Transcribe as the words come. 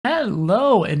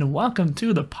Hello and welcome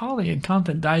to the Poly and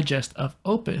Content Digest of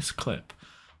Opus Clip,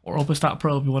 or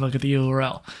Opus.pro if you want to look at the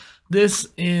URL. This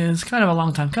is kind of a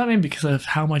long time coming because of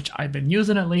how much I've been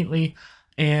using it lately,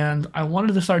 and I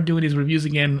wanted to start doing these reviews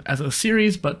again as a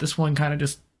series, but this one kind of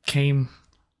just came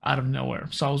out of nowhere,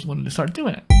 so I was wanting to start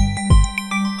doing it.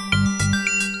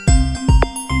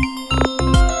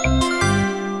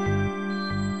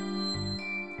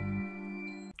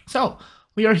 So,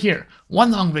 we are here. One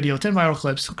long video, 10 viral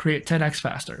clips, create 10x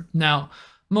faster. Now,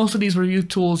 most of these review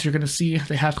tools you're going to see,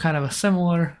 they have kind of a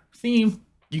similar theme.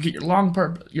 You get your long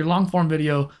form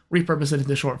video, repurpose it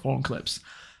into short form clips.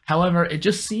 However, it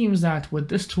just seems that with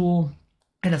this tool,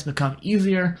 it has become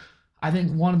easier. I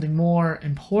think one of the more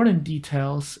important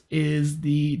details is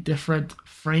the different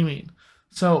framing.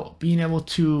 So being able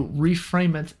to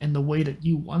reframe it in the way that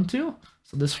you want to.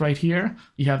 So this right here,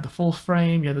 you have the full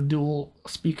frame, you have the dual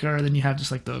speaker, then you have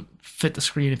just like the fit the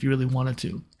screen if you really wanted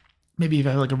to. Maybe if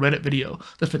you have like a Reddit video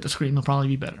that fit the screen will probably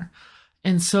be better.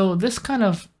 And so this kind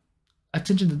of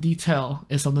attention to detail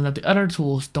is something that the other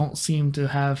tools don't seem to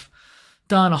have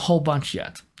done a whole bunch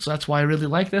yet. So that's why I really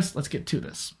like this. Let's get to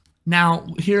this. Now,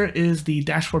 here is the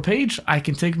dashboard page. I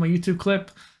can take my YouTube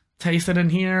clip, paste it in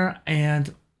here,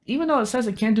 and even though it says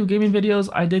it can't do gaming videos,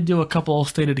 I did do a couple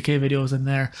State of Decay videos in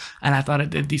there, and I thought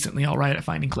it did decently all right at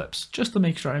finding clips, just to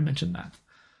make sure I mentioned that.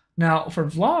 Now, for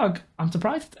vlog, I'm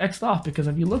surprised it's X'd off, because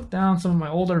if you look down some of my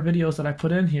older videos that I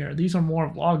put in here, these are more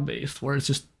vlog-based, where it's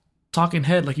just talking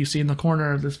head like you see in the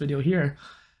corner of this video here.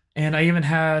 And I even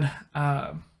had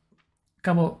a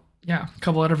couple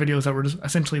other videos that were just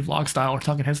essentially vlog style or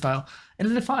talking head style, and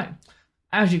it did fine.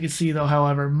 As you can see, though,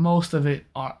 however, most of it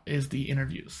is the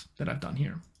interviews that I've done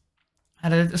here.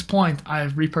 And at this point,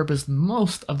 I've repurposed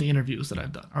most of the interviews that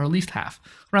I've done, or at least half,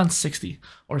 around 60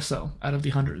 or so out of the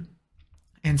 100.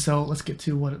 And so let's get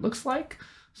to what it looks like.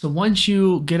 So once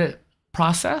you get it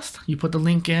processed, you put the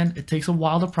link in. It takes a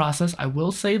while to process. I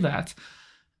will say that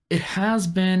it has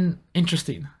been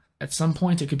interesting. At some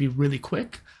points, it could be really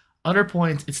quick. Other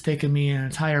points, it's taken me an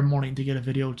entire morning to get a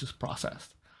video just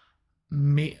processed.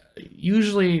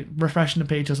 Usually, refreshing the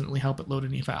page doesn't really help it load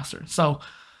any faster. So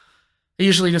it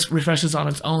usually just refreshes on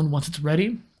its own once it's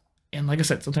ready. And like I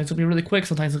said, sometimes it'll be really quick,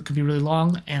 sometimes it could be really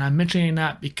long. And I'm mentioning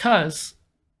that because,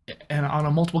 and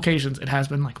on multiple occasions, it has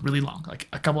been like really long, like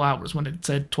a couple hours. When it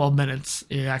said 12 minutes,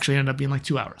 it actually ended up being like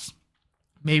 2 hours.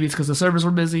 Maybe it's because the servers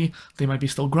were busy, they might be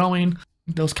still growing,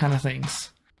 those kind of things.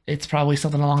 It's probably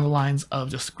something along the lines of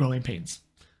just growing pains.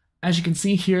 As you can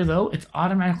see here, though, it's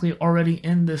automatically already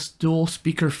in this dual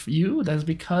speaker view. That is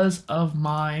because of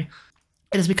my,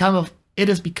 it is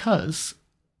because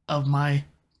of my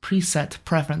preset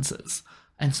preferences.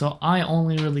 And so I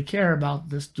only really care about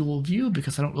this dual view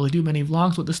because I don't really do many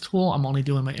vlogs with this tool. I'm only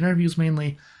doing my interviews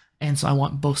mainly. And so I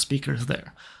want both speakers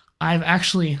there. I've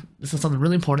actually, this is something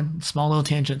really important, small little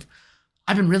tangent.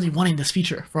 I've been really wanting this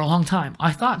feature for a long time.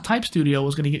 I thought Type Studio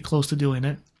was going to get close to doing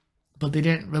it, but they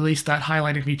didn't release that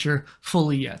highlighting feature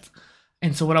fully yet.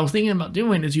 And so what I was thinking about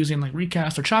doing is using like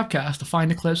Recast or Chopcast to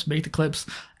find the clips, make the clips,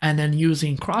 and then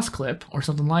using Cross Clip or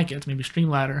something like it, maybe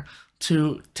Streamladder,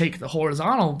 to take the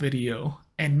horizontal video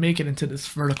and make it into this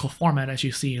vertical format as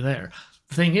you see there.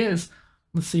 The thing is,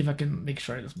 let's see if I can make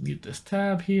sure I just mute this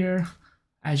tab here.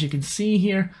 As you can see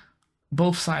here,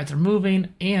 both sides are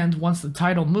moving, and once the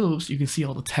title moves, you can see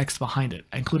all the text behind it,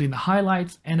 including the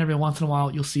highlights, and every once in a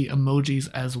while, you'll see emojis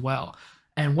as well.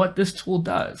 And what this tool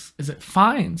does is it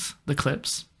finds the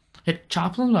clips, it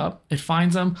chops them up, it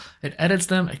finds them, it edits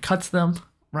them, it cuts them,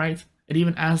 right? It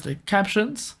even adds the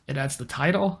captions, it adds the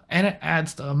title, and it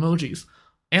adds the emojis,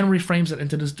 and reframes it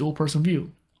into this dual person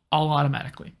view, all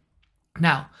automatically.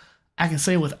 Now, I can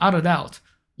say without a doubt,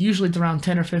 usually it's around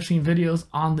 10 or 15 videos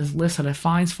on this list that it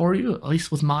finds for you, at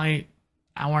least with my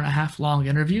hour-and-a-half long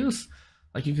interviews.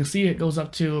 Like you can see, it goes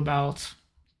up to about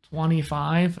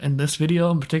 25 in this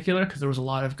video in particular, because there was a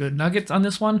lot of good nuggets on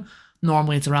this one.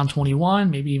 Normally it's around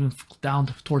 21, maybe even down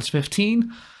towards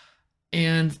 15.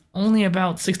 And only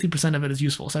about 60% of it is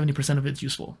useful, 70% of it's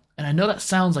useful. And I know that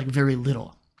sounds like very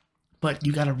little, but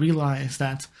you got to realize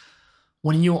that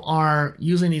when you are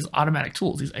using these automatic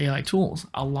tools, these AI tools,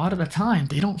 a lot of the time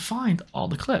they don't find all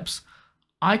the clips.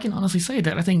 I can honestly say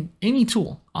that I think any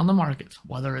tool on the market,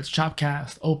 whether it's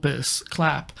Chopcast, Opus,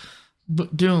 Clap,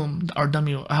 Doom, or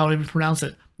Dummy, however you pronounce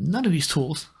it, none of these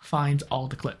tools find all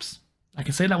the clips. I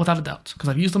can say that without a doubt, because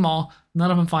I've used them all.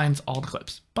 None of them finds all the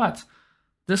clips. But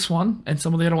this one, and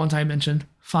some of the other ones I mentioned,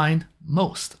 find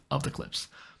most of the clips.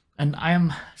 And I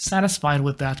am satisfied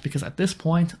with that, because at this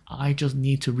point, I just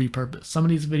need to repurpose. Some of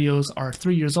these videos are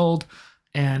 3 years old,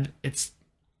 and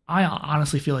I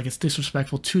honestly feel like it's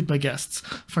disrespectful to my guests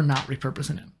for not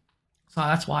repurposing it. So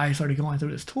that's why I started going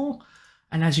through this tool.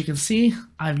 And as you can see,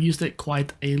 I've used it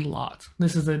quite a lot.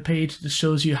 This is the page that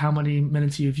shows you how many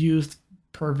minutes you've used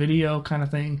per video kind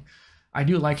of thing. I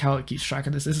do like how it keeps track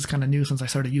of this. This is kind of new since I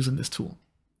started using this tool.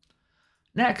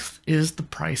 Next is the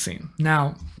pricing.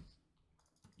 Now,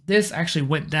 this actually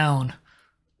went down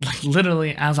like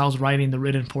literally as I was writing the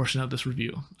written portion of this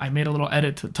review. I made a little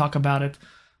edit to talk about it,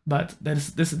 but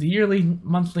this is the yearly.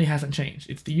 Monthly hasn't changed.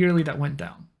 It's the yearly that went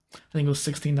down. I think it was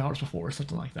 $16 before or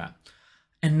something like that.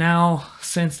 And now,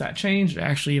 since that changed, they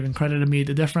actually even credited me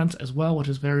the difference as well, which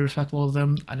is very respectful of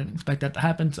them. I didn't expect that to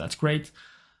happen, so that's great.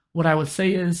 What I would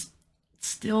say is, it's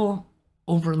still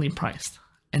overly priced.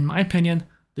 In my opinion,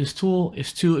 this tool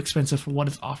is too expensive for what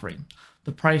it's offering.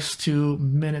 The price to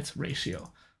minutes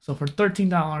ratio. So for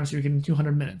 $13, you're getting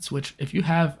 200 minutes, which if you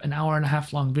have an hour and a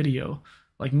half long video,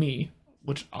 like me,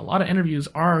 which a lot of interviews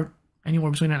are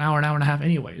anywhere between an hour and a half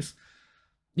anyways,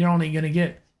 you're only going to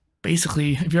get,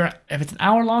 basically, if it's an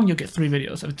hour long, you'll get 3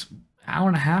 videos. If it's an hour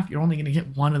and a half, you're only going to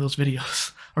get 1 of those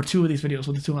videos, or 2 of these videos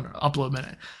with the 200 upload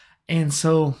minute. And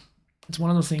so it's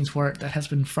one of those things where that has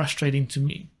been frustrating to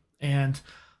me. And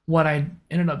what I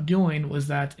ended up doing was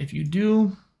that if you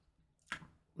do,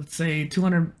 let's say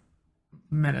 200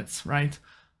 minutes, right?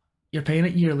 You're paying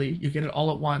it yearly, you get it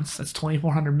all at once, that's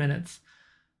 2,400 minutes.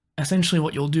 Essentially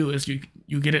what you'll do is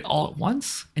you get it all at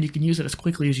once, and you can use it as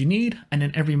quickly as you need, and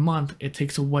then every month it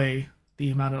takes away the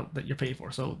amount that you're paid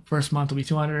for. So first month will be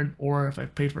 200, or if I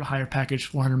paid for the higher package,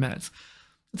 400 minutes.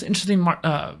 It's interesting.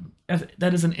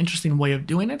 That is an interesting way of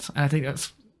doing it, and I think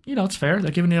that's, it's fair.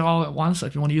 They're giving it all at once. So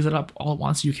if you want to use it up all at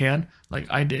once, you can, like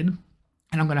I did,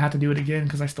 and I'm gonna have to do it again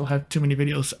because I still have too many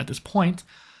videos at this point.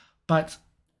 But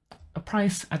a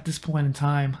price at this point in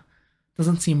time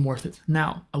doesn't seem worth it.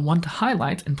 Now, I want to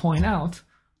highlight and point out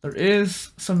there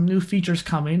is some new features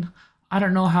coming. I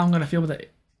don't know how I'm going to feel with the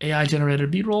AI generated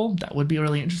B-roll. That would be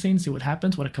really interesting to see what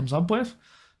happens, what it comes up with.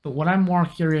 But what I'm more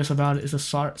curious about is a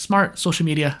smart social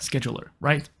media scheduler,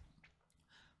 right?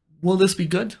 Will this be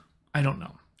good? I don't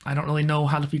know. I don't really know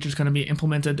how the feature is going to be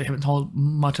implemented. They haven't told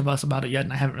much of us about it yet,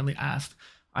 and I haven't really asked.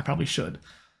 I probably should.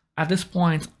 At this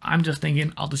point, I'm just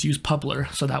thinking I'll just use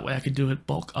Publer so that way I could do it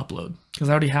bulk upload, because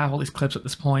I already have all these clips at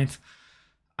this point.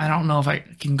 I don't know if I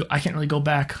can't really go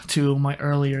back to my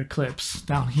earlier clips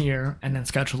down here and then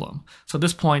schedule them. So at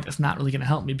this point, it's not really going to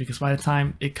help me, because by the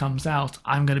time it comes out,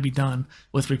 I'm going to be done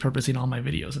with repurposing all my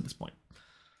videos at this point.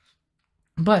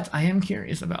 But I am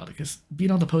curious about it, because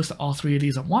being able to post all 3 of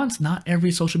these at once, not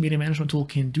every social media management tool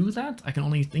can do that. I can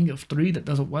only think of 3 that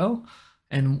does it well,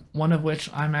 and one of which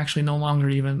I'm actually no longer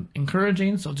even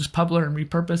encouraging. So just Publer and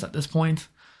Repurpose at this point.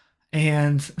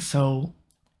 And so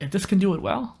if this can do it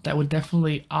well, that would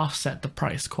definitely offset the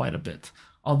price quite a bit.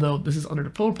 Although this is under the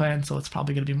Pro plan, so it's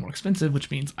probably going to be more expensive,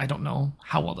 which means I don't know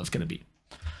how well that's going to be.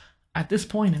 At this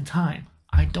point in time,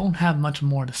 I don't have much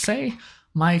more to say.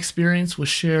 My experience was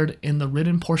shared in the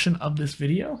written portion of this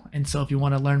video, and so if you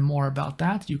want to learn more about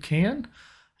that, you can.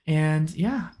 And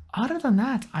yeah, other than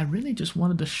that, I really just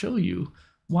wanted to show you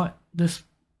what this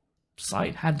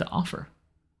site had to offer.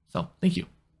 So thank you.